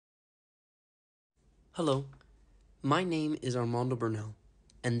Hello, my name is Armando Bernal,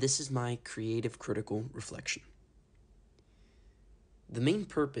 and this is my creative critical reflection. The main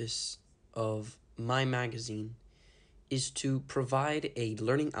purpose of my magazine is to provide a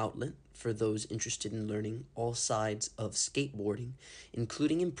learning outlet for those interested in learning all sides of skateboarding,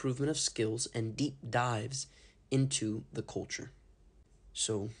 including improvement of skills and deep dives into the culture.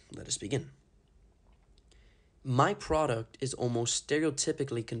 So let us begin. My product is almost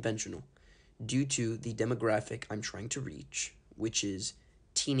stereotypically conventional due to the demographic I'm trying to reach, which is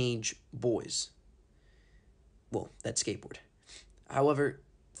teenage boys. Well, that skateboard. However,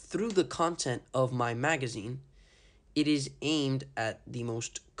 through the content of my magazine, it is aimed at the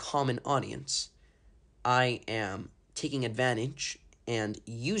most common audience. I am taking advantage and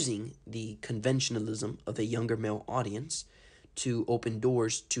using the conventionalism of a younger male audience to open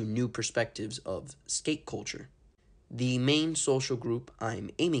doors to new perspectives of skate culture. The main social group I'm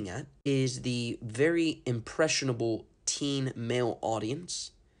aiming at is the very impressionable teen male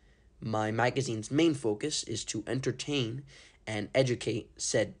audience. My magazine's main focus is to entertain and educate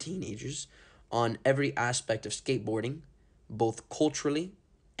said teenagers on every aspect of skateboarding, both culturally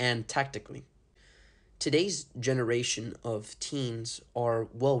and tactically. Today's generation of teens are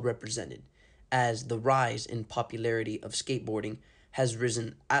well represented, as the rise in popularity of skateboarding has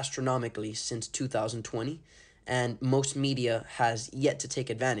risen astronomically since 2020, and most media has yet to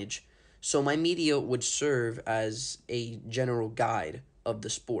take advantage. So, my media would serve as a general guide of the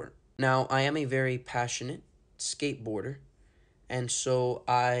sport. Now, I am a very passionate skateboarder, and so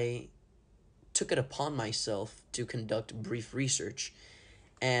I took it upon myself to conduct brief research,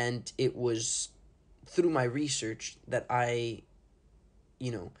 and it was through my research that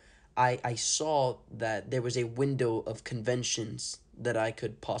you know, I saw that there was a window of conventions that I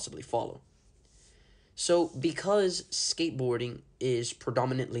could possibly follow. So, because skateboarding is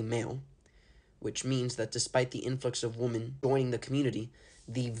predominantly male, which means that despite the influx of women joining the community,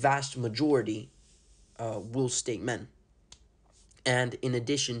 the vast majority will stay men. And in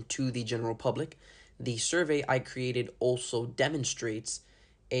addition to the general public, the survey I created also demonstrates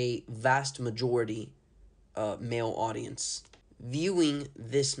a vast majority male audience. Viewing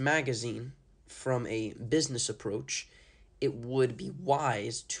this magazine from a business approach, it would be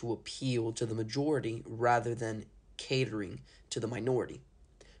wise to appeal to the majority rather than catering to the minority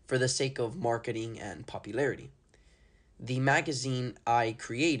for the sake of marketing and popularity. The magazine I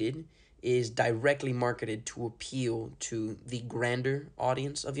created is directly marketed to appeal to the grander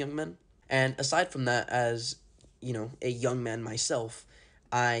audience of young men. And aside from that, as a young man myself,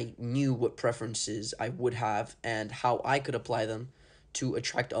 I knew what preferences I would have and how I could apply them to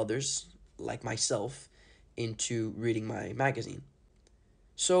attract others, like myself, into reading my magazine.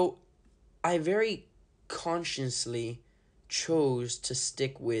 So I very consciously chose to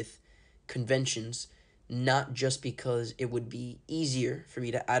stick with conventions, not just because it would be easier for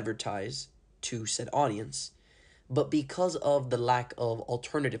me to advertise to said audience, but because of the lack of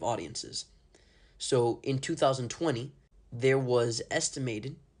alternative audiences. So in 2020, there was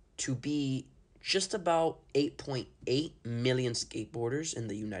estimated to be just about 8.8 million skateboarders in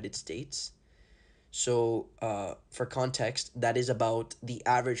the United States. So, for context, that is about the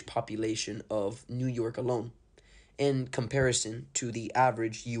average population of New York alone, in comparison to the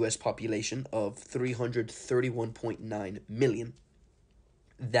average US population of 331.9 million.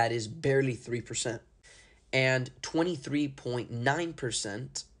 That is barely 3%. And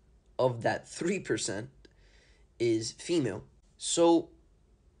 23.9% of that 3% is female. So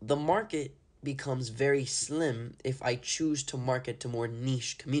the market becomes very slim if I choose to market to more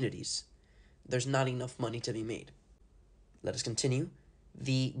niche communities. There's not enough money to be made. Let us continue.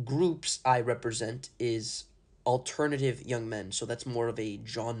 The groups I represent is alternative young men, so that's more of a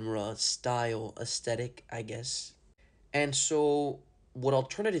genre, style, aesthetic, I guess. And so what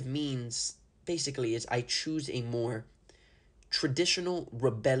alternative means basically is I choose a more traditional,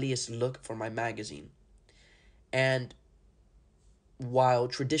 rebellious look for my magazine. And while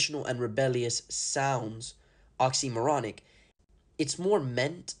traditional and rebellious sounds oxymoronic, it's more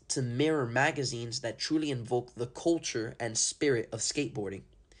meant to mirror magazines that truly invoke the culture and spirit of skateboarding.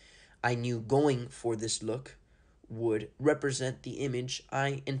 I knew going for this look would represent the image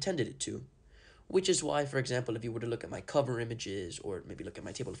I intended it to. Which is why, for example, if you were to look at my cover images or maybe look at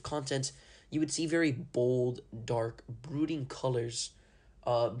my table of contents, you would see very bold, dark, brooding colors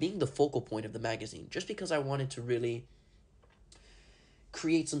being the focal point of the magazine. Just because I wanted to really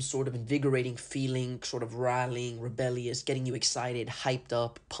create some sort of invigorating feeling, sort of rallying, rebellious, getting you excited, hyped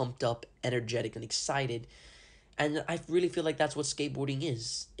up, pumped up, energetic, and excited. And I really feel like that's what skateboarding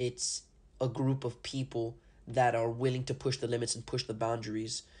is. It's a group of people that are willing to push the limits and push the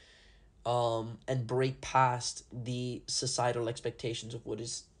boundaries and break past the societal expectations of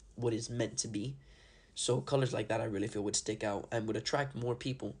what is meant to be. So colors like that I really feel would stick out and would attract more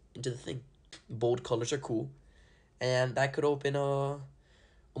people into the thing. Bold colors are cool, and that could open a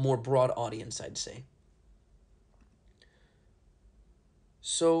more broad audience, I'd say.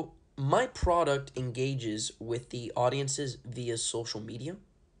 So my product engages with the audiences via social media.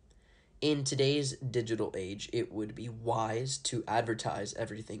 In today's digital age, it would be wise to advertise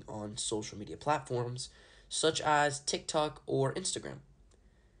everything on social media platforms such as TikTok or Instagram.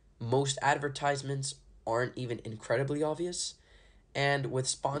 Most advertisements aren't even incredibly obvious, and with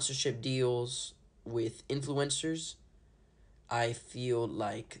sponsorship deals with influencers, I feel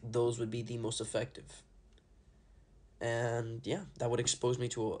like those would be the most effective. And yeah, that would expose me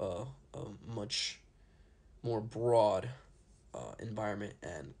to a much more broad environment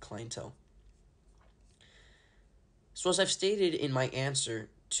and clientele. So, as I've stated in my answer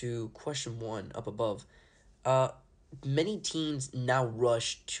to question one up above, uh, many teens now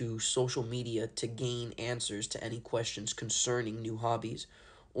rush to social media to gain answers to any questions concerning new hobbies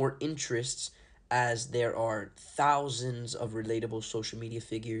or interests, as there are thousands of relatable social media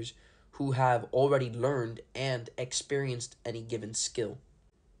figures who have already learned and experienced any given skill.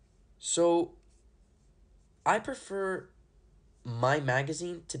 So, I prefer my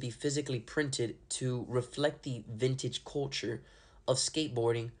magazine to be physically printed to reflect the vintage culture of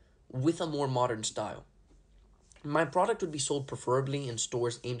skateboarding with a more modern style. My product would be sold preferably in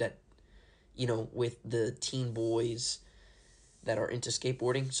stores aimed at, with the teen boys that are into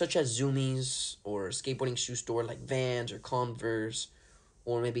skateboarding, such as Zoomies or a skateboarding shoe store like Vans or Converse,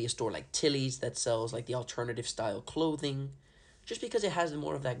 or maybe a store like Tilly's that sells like the alternative style clothing, just because it has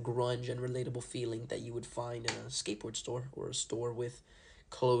more of that grunge and relatable feeling that you would find in a skateboard store or a store with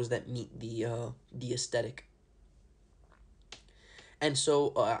clothes that meet the aesthetic. And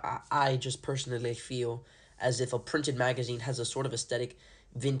so I just personally feel as if a printed magazine has a sort of aesthetic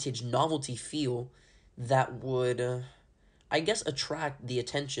vintage novelty feel that would, I guess, attract the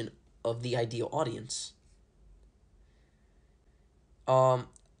attention of the ideal audience. Um,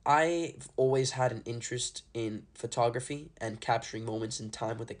 I've always had an interest in photography and capturing moments in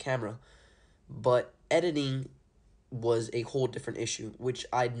time with a camera, but editing was a whole different issue, which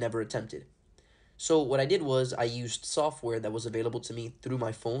I'd never attempted. So what I did was I used software that was available to me through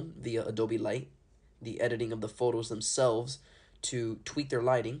my phone via Adobe Light, the editing of the photos themselves to tweak their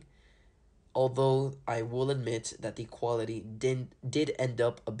lighting, although I will admit that the quality did end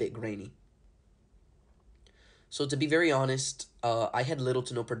up a bit grainy. So to be very honest, I had little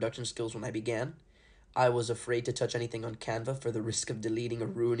to no production skills when I began. I was afraid to touch anything on Canva for the risk of deleting or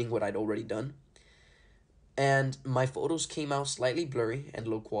ruining what I'd already done. And my photos came out slightly blurry and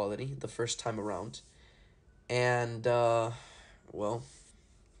low quality the first time around. And, well,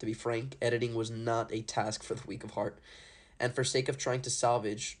 to be frank, editing was not a task for the weak of heart. And for sake of trying to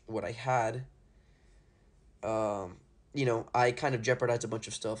salvage what I had, um, I kind of jeopardized a bunch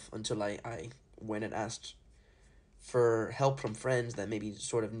of stuff until I went and asked for help from friends that maybe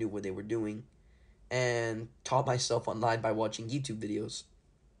sort of knew what they were doing and taught myself online by watching YouTube videos.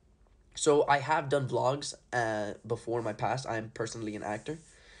 So I have done vlogs before in my past. I'm personally an actor,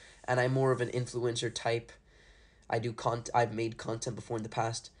 and I'm more of an influencer type. I've made content before in the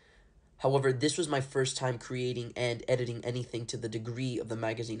past. However, this was my first time creating and editing anything to the degree of the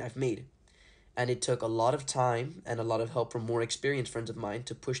magazine I've made. And it took a lot of time and a lot of help from more experienced friends of mine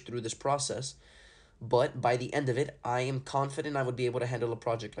to push through this process. But by the end of it, I am confident I would be able to handle a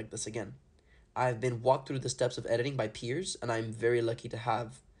project like this again. I've been walked through the steps of editing by peers, and I'm very lucky to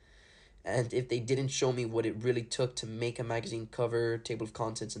have. And if they didn't show me what it really took to make a magazine cover, table of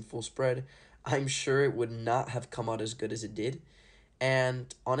contents, and full spread, I'm sure it would not have come out as good as it did.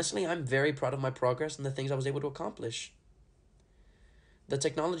 And honestly, I'm very proud of my progress and the things I was able to accomplish. The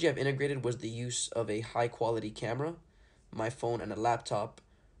technology I've integrated was the use of a high quality camera, my phone, and a laptop.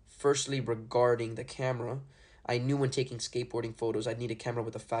 Firstly, regarding the camera, I knew when taking skateboarding photos I'd need a camera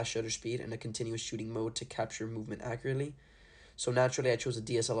with a fast shutter speed and a continuous shooting mode to capture movement accurately. So naturally, I chose a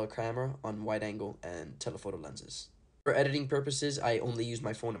DSLR camera on wide angle and telephoto lenses. For editing purposes, I only use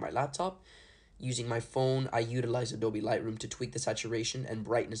my phone and my laptop. Using my phone, I utilize Adobe Lightroom to tweak the saturation and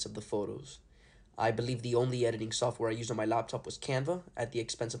brightness of the photos. I believe the only editing software I used on my laptop was Canva at the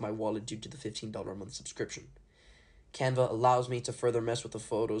expense of my wallet due to the $15 a month subscription. Canva allows me to further mess with the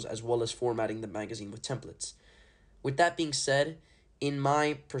photos as well as formatting the magazine with templates. With that being said, in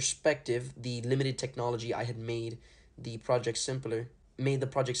my perspective, the limited technology I had the project simpler, made the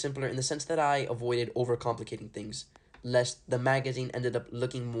project simpler in the sense that I avoided overcomplicating things, lest the magazine ended up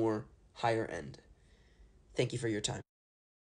looking more higher end. Thank you for your time.